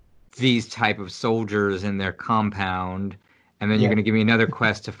these type of soldiers in their compound, and then you're Yeah, going to give me another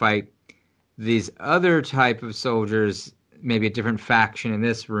quest to fight these other type of soldiers, maybe a different faction in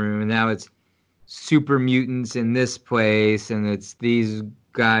this room, and now it's super mutants in this place, and it's these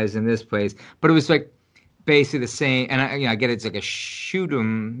guys in this place. But it was like basically the same. And I get it's like a shoot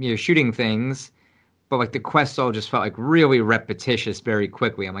 'em, shooting things, but like the quests all just felt like really repetitious very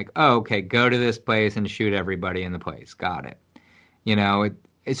quickly. I'm like, oh, okay, go to this place and shoot everybody in the place. Got it.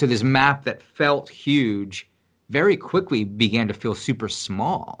 So this map that felt huge very quickly began to feel super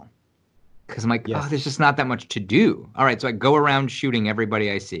small because I'm like, oh, yes. there's just not that much to do. All right, so I go around shooting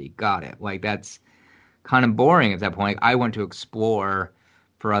everybody I see. Got it. Like that's kind of boring at that point. Like, I want to explore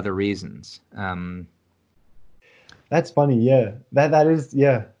for other reasons. That's funny. Yeah, that is,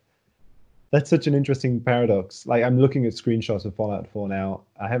 yeah. That's such an interesting paradox. Like I'm looking at screenshots of Fallout 4 now.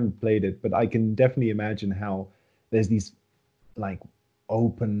 I haven't played it, but I can definitely imagine how there's these like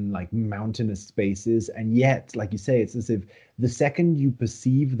open, like mountainous spaces, and yet, like you say, it's as if the second you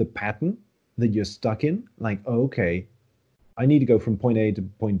perceive the pattern that you're stuck in, like, oh, okay, I need to go from point A to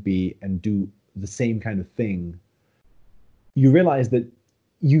point B and do the same kind of thing, you realize that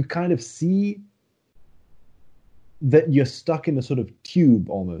you kind of see that you're stuck in a sort of tube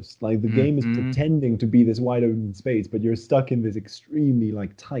almost. Like the game is hmm pretending to be this wide open space, but you're stuck in this extremely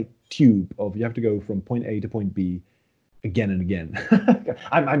like tight tube of you have to go from point A to point B again and again.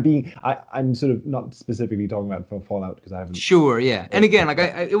 I'm sort of not specifically talking about for Fallout because I haven't Sure, yeah. And played again, it, like but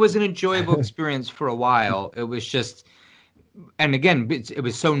it was an enjoyable experience for a while. It was just, and again, it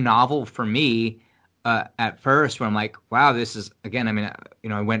was so novel for me at first. Where I'm like, wow, this is again. I mean,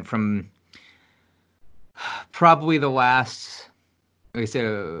 I went from probably the last, like I said,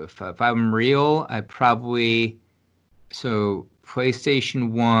 if I'm real, I probably so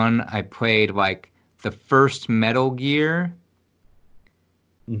PlayStation 1, I played like the first Metal Gear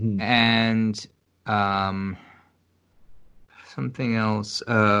mhm. and um something else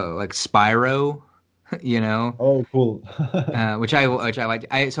like Spyro, you know, Oh, cool. which I liked.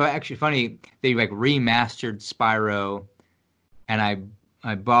 So actually funny they like remastered Spyro, and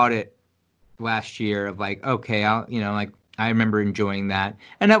I bought it last year of like okay, I'll like I remember enjoying that,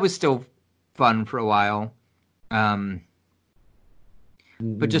 and that was still fun for a while. Um,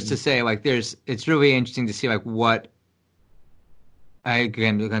 but just to say, like, it's really interesting to see like what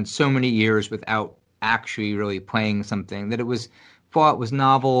again gone so many years without actually really playing something that it was Fallout was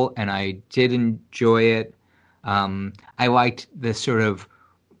novel and I did enjoy it. I liked this sort of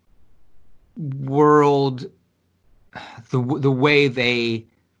world, the way they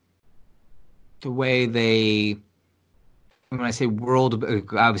when I say world,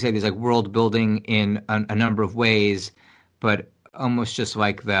 I would say there's like world building in a number of ways, but almost just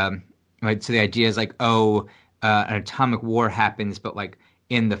like the right. So the idea is like, oh, an atomic war happens, but like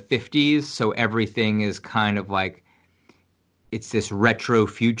in the 50s, so everything is kind of like it's this retro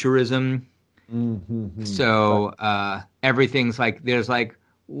futurism. Right. So everything's like there's like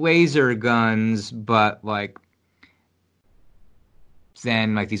laser guns, but like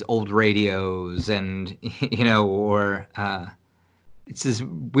then like these old radios and or it's this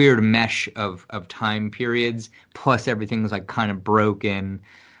weird mesh of time periods plus everything's like kind of broken.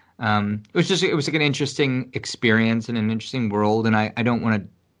 It was like an interesting experience and an interesting world, and I don't want to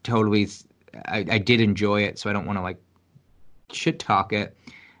totally I did enjoy it, so I don't want to like shit talk it.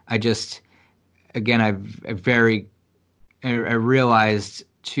 I just again I realized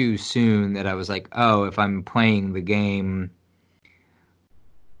too soon that I was like, oh, if I'm playing the game,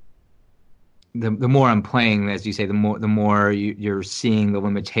 the more I'm playing, as you say, the more you're seeing the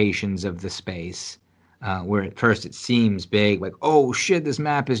limitations of the space. Where at first it seems big, like, oh shit, this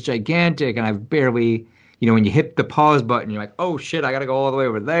map is gigantic, and I've barely, when you hit the pause button, you're like, oh shit, I gotta go all the way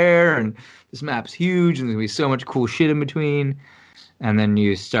over there, and this map's huge, and there's gonna be so much cool shit in between. And then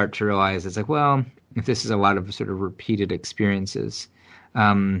you start to realize it's like, well, if this is a lot of sort of repeated experiences.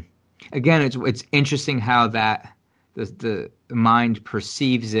 Um, Again, it's interesting how that the mind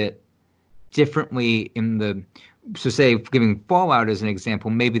perceives it differently in the so say giving Fallout as an example,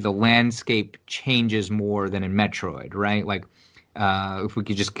 maybe the landscape changes more than in Metroid, right? Like if we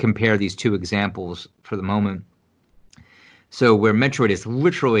could just compare these two examples for the moment. So where Metroid is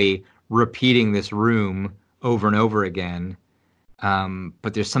literally repeating this room over and over again,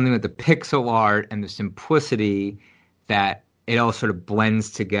 but there's something with the pixel art and the simplicity that it all sort of blends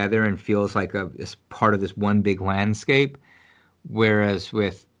together and feels like it's part of this one big landscape. Whereas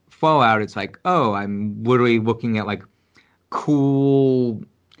with Fallout, it's like, oh, I'm literally looking at like cool.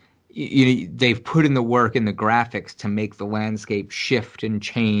 They've put in the work in the graphics to make the landscape shift and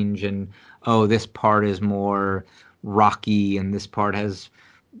change, and oh, this part is more rocky, and this part has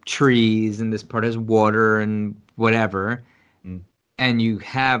trees, and this part has water, and whatever. And you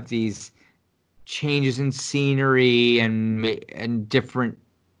have these changes in scenery and different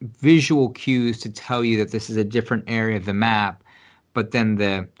visual cues to tell you that this is a different area of the map, but then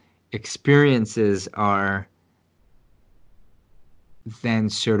the experiences are then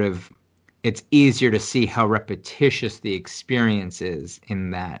sort of it's easier to see how repetitious the experience is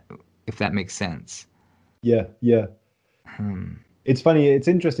in that, if that makes sense. Yeah, yeah. Hmm. It's funny. It's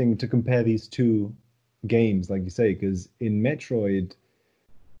interesting to compare these two games, like you say, because in Metroid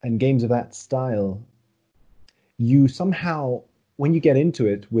and games of that style, you somehow, when you get into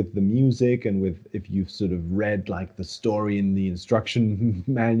it with the music and with if you've sort of read like the story in the instruction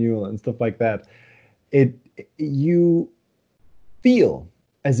manual and stuff like that, it you feel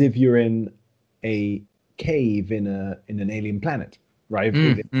as if you're in a cave in an alien planet, right?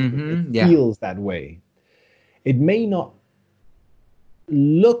 It Yeah. feels that way. It may not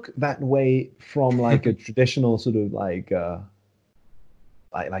look that way from like a traditional sort of like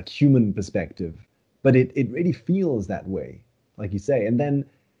human perspective, but it really feels that way, like you say. And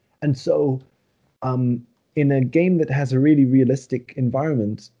so in a game that has a really realistic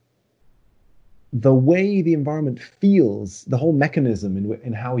environment, the way the environment feels, the whole mechanism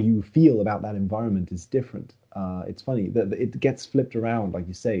in how you feel about that environment is different. It's funny that it gets flipped around, like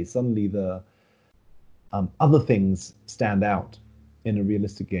you say. Suddenly the other things stand out in a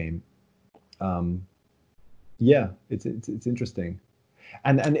realistic game. Yeah, it's interesting.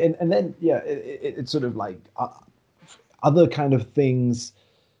 And then yeah, it's sort of like other kind of things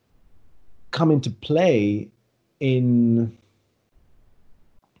come into play in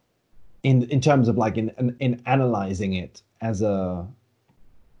in terms of like in analyzing it as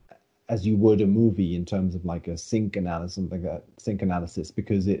you would a movie in terms of like a sync analysis, something like that, sync analysis,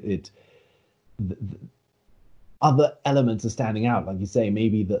 because the other elements are standing out, like you say.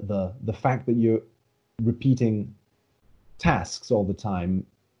 Maybe the fact that you're repeating tasks all the time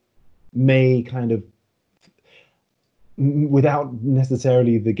may kind of, without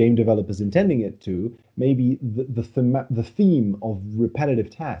necessarily the game developers intending it to, maybe the theme of repetitive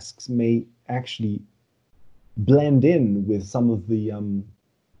tasks may actually blend in with some of the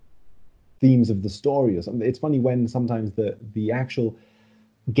themes of the story or something. It's funny when sometimes the actual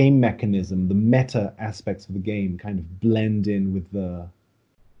game mechanism, the meta aspects of the game, kind of blend in with the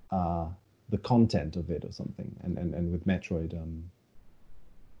content of it or something. And with Metroid,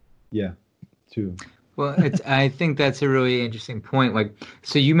 yeah, too. Well, I think that's a really interesting point. Like,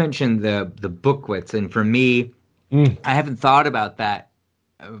 so you mentioned the booklets, and for me, Mm. I haven't thought about that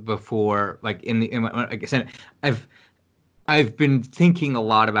before. Like like I said, I've been thinking a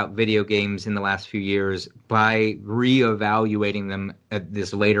lot about video games in the last few years by reevaluating them at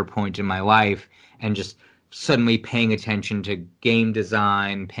this later point in my life, and just suddenly paying attention to game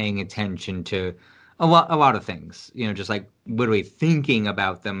design, paying attention to a lot of things. You know, just like literally thinking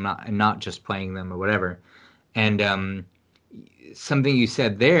about them, not just playing them or whatever. And something you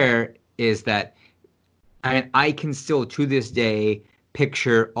said there is that I can still to this day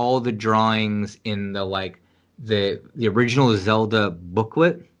picture all the drawings in the original Zelda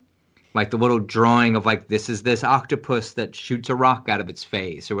booklet, like the little drawing of like this octopus that shoots a rock out of its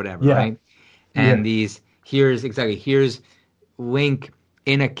face or whatever, Yeah, right? yeah, And here's Link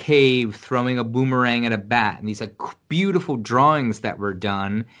in a cave throwing a boomerang at a bat, and these like beautiful drawings that were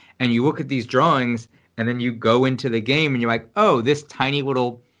done. And you look at these drawings, and then you go into the game, and you're like, oh, this tiny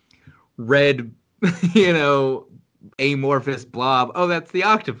little red, you know, amorphous blob. Oh, that's the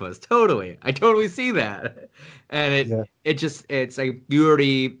octopus. Totally. I totally see that. And yeah. it's like you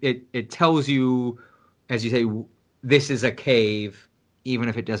already, it tells you, as you say, this is a cave, even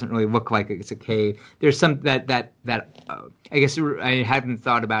if it doesn't really look like it's a cave. There's some I guess I hadn't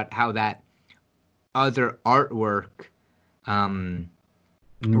thought about how that other artwork Mm.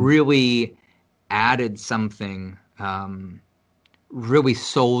 really added something, really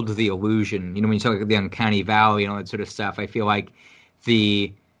sold the illusion. You know, when you talk about the uncanny valley and all that sort of stuff, I feel like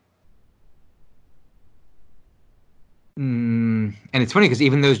the and it's funny because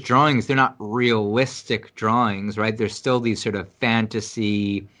even those drawings, they're not realistic drawings, right? They're still these sort of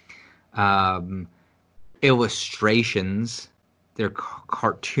fantasy um, illustrations. They're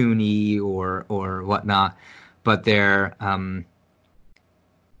cartoony or whatnot, but they're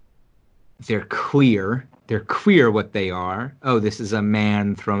clear. They're clear what they are. Oh, this is a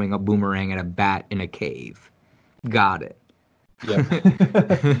man throwing a boomerang at a bat in a cave. Got it. Yeah.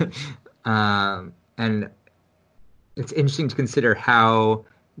 And it's interesting to consider how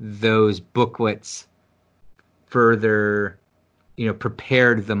those booklets further, you know,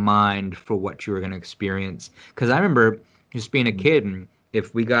 prepared the mind for what you were going to experience. Because I remember just being a kid, and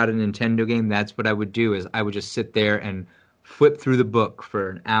if we got a Nintendo game, that's what I would do. Is I would just sit there and flip through the book for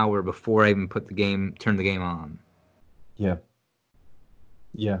an hour before I even turn the game on. Yeah.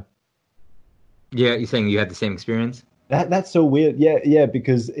 Yeah. Yeah, you're saying you had the same experience? That's so weird. Yeah, yeah,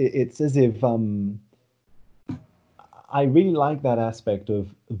 because it's as if I really like that aspect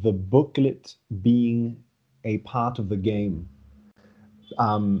of the booklet being a part of the game.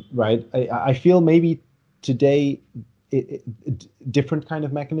 Right? I feel maybe today different kind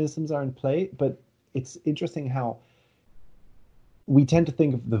of mechanisms are in play, but it's interesting how we tend to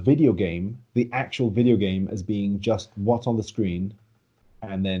think of the video game, the actual video game, as being just what's on the screen,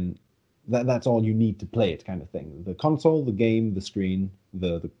 and then that's all you need to play it, kind of thing. The console, the game, the screen,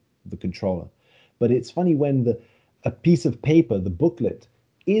 the controller. But it's funny when a piece of paper, the booklet,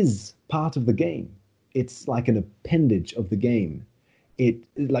 is part of the game. It's like an appendage of the game. It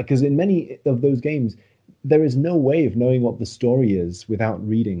like because in many of those games, there is no way of knowing what the story is without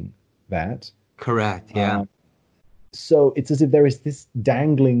reading that. Correct. Yeah. So it's as if there is this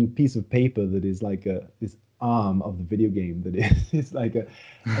dangling piece of paper that is like this arm of the video game that is like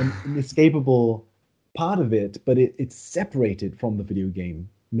an inescapable part of it, but it's separated from the video game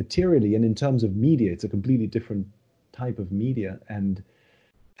materially, and in terms of media, it's a completely different type of media, and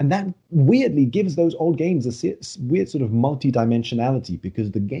that weirdly gives those old games a weird sort of multi-dimensionality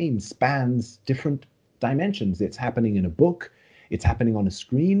because the game spans different dimensions. It's happening in a book, it's happening on a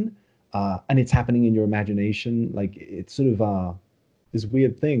screen, and it's happening in your imagination. Like it's sort of this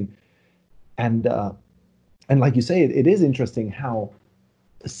weird thing, and like you say, it is interesting how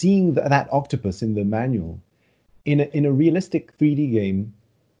seeing that octopus in the manual in a realistic 3D game,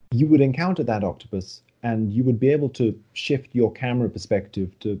 you would encounter that octopus and you would be able to shift your camera perspective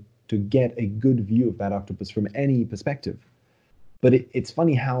to get a good view of that octopus from any perspective. But it's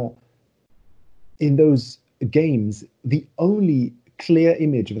funny how in those games, the only clear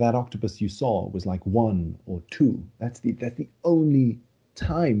image of that octopus you saw was like 1 or 2. That's the only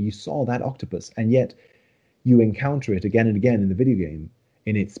time you saw that octopus, and yet you encounter it again and again in the video game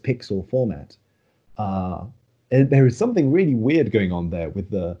in its pixel format. And there is something really weird going on there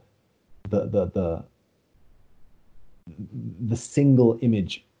with the single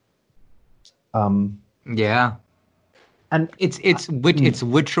image Um, Yeah. and It's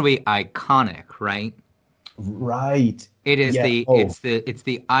literally iconic, right? right, It is yeah. the Oh, it's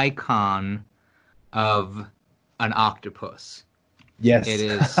the icon of an octopus. It yes.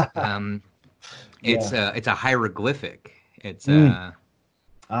 is Yeah. it's a hieroglyphic. It's Mm.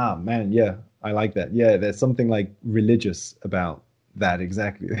 Ah, man, yeah, I like that. Yeah, there's something like religious about that.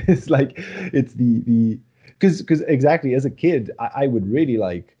 Exactly. It's like it's the because exactly as a kid, I would really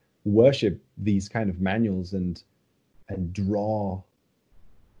like worship these kind of manuals and draw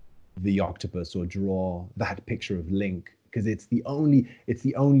the octopus or draw that picture of Link because it's the only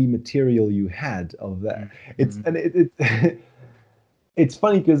material you had of that. It's Mhm. and it's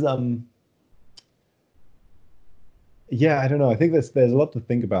funny because yeah, I don't know. I think there's a lot to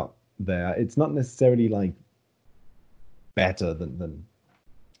think about there. It's not necessarily like better than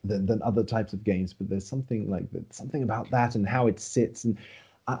other types of games, but there's something like that, something about that and how it sits. And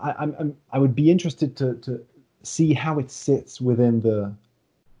I would be interested to see how it sits within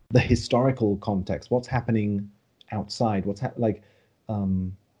the historical context. What's happening outside? Like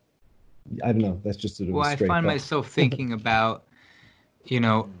um, I don't know. That's just sort of a Well, I stray find thought. myself thinking about,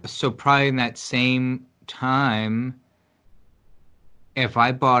 so probably in that same time, if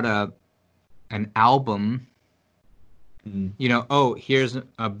I bought a an album, Mm, oh, here's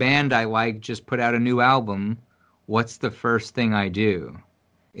a band I like, just put out a new album. What's the first thing I do?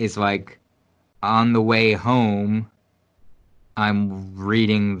 Is like on the way home, I'm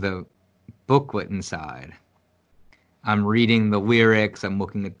reading the booklet inside. I'm reading the lyrics, I'm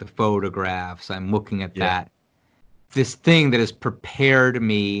looking at the photographs, I'm looking at yeah. that. This thing that has prepared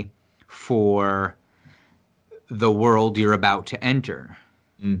me for the world you're about to enter.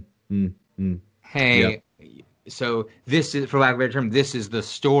 Mm, mm, mm. Yeah. Hey, so this is, for lack of a better term, this is the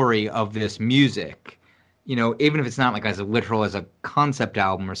story of this music. Even if it's not like as a literal as a concept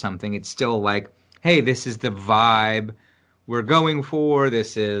album or something, it's still like, hey, this is the vibe we're going for.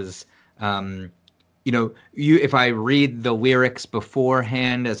 This is, you if I read the lyrics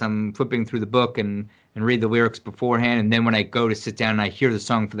beforehand as I'm flipping through the book and read the lyrics beforehand, and then when I go to sit down and I hear the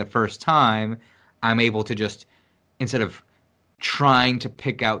song for the first time, I'm able to just, instead of trying to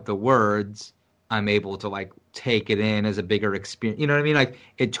pick out the words, I'm able to like take it in as a bigger experience. You know what I mean? Like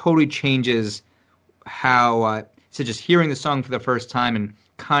it totally changes how so just hearing the song for the first time and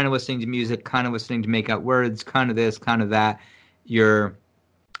kind of listening to music, kind of listening to make out words, kind of this, kind of that. You're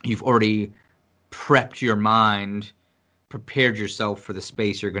you've already prepped your mind, prepared yourself for the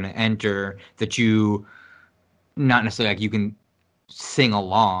space you're going to enter. That you not necessarily like you can sing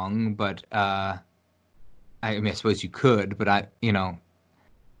along, but I mean I suppose you could, but I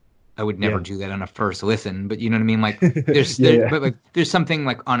would never Yeah. do that on a first listen, but you know what I mean? Like Yeah. Yeah. but like there's something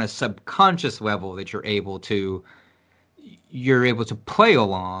like on a subconscious level that you're able to play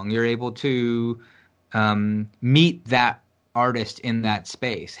along. You're able to meet that artist in that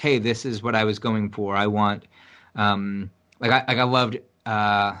space. Hey, this is what I was going for. I want um, I loved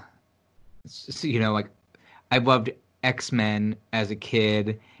like I loved X-Men as a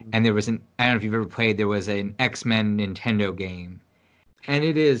kid, and there was an I don't know if you've ever played. There was an X-Men Nintendo game, and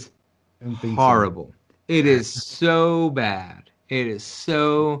it is I don't think so. horrible. It is so bad. It is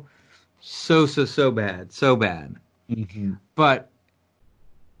so bad. So bad. Hmm. But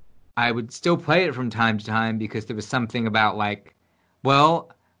I would still play it from time to time because there was something about like,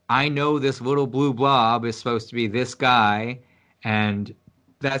 well, I know this little blue blob is supposed to be this guy, and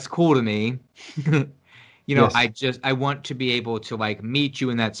that's cool to me. Yes. I want to be able to like meet you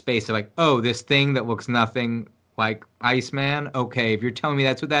in that space of like, oh, this thing that looks nothing like Iceman. Okay, if you're telling me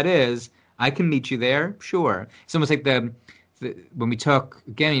that's what that is, I can meet you there. Sure. It's almost like the when we talk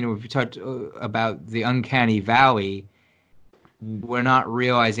again, we talked about the uncanny valley. Mm, We're not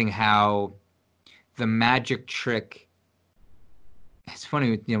realizing how the magic trick. It's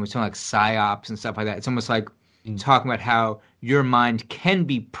funny, we're talking like psyops and stuff like that. It's almost like mm. talking about how your mind can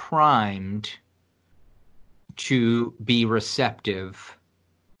be primed to be receptive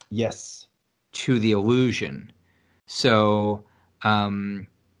Yes. to the illusion. So,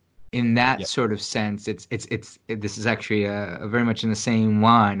 in that Yeah. sort of sense, this is actually a very much in the same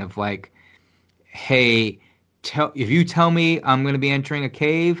line of like, hey, if you tell me I'm going to be entering a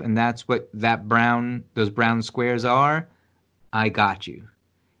cave and that's what those brown squares are, I got you.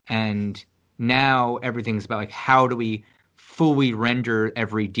 And now everything's about like how do we fully render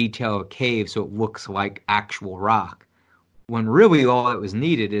every detail of a cave so it looks like actual rock, when really all that was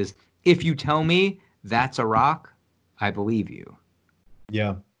needed is if you tell me that's a rock, I believe you.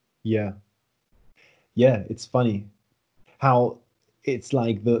 Yeah. Yeah. Yeah. It's funny how it's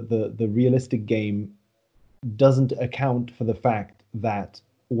like the realistic game doesn't account for the fact that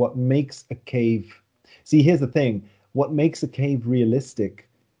what makes a cave. See, here's the thing: what makes a cave realistic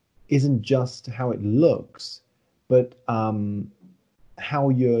isn't just how it looks, but how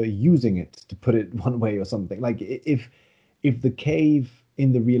you're using it, to put it one way or something. Like if the cave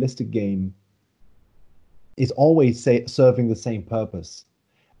in the realistic game is always serving the same purpose,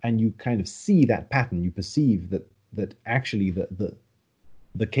 and you kind of see that pattern, you perceive that actually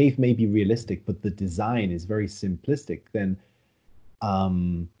the cave may be realistic, but the design is very simplistic, then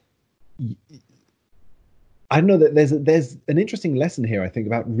um, I don't know, that there's an interesting lesson here, I think,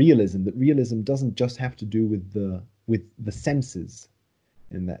 about realism. That realism doesn't just have to do with the senses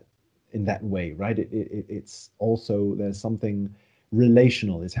in that way, right? It's also, there's something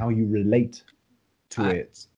relational. It's how you relate to I, it.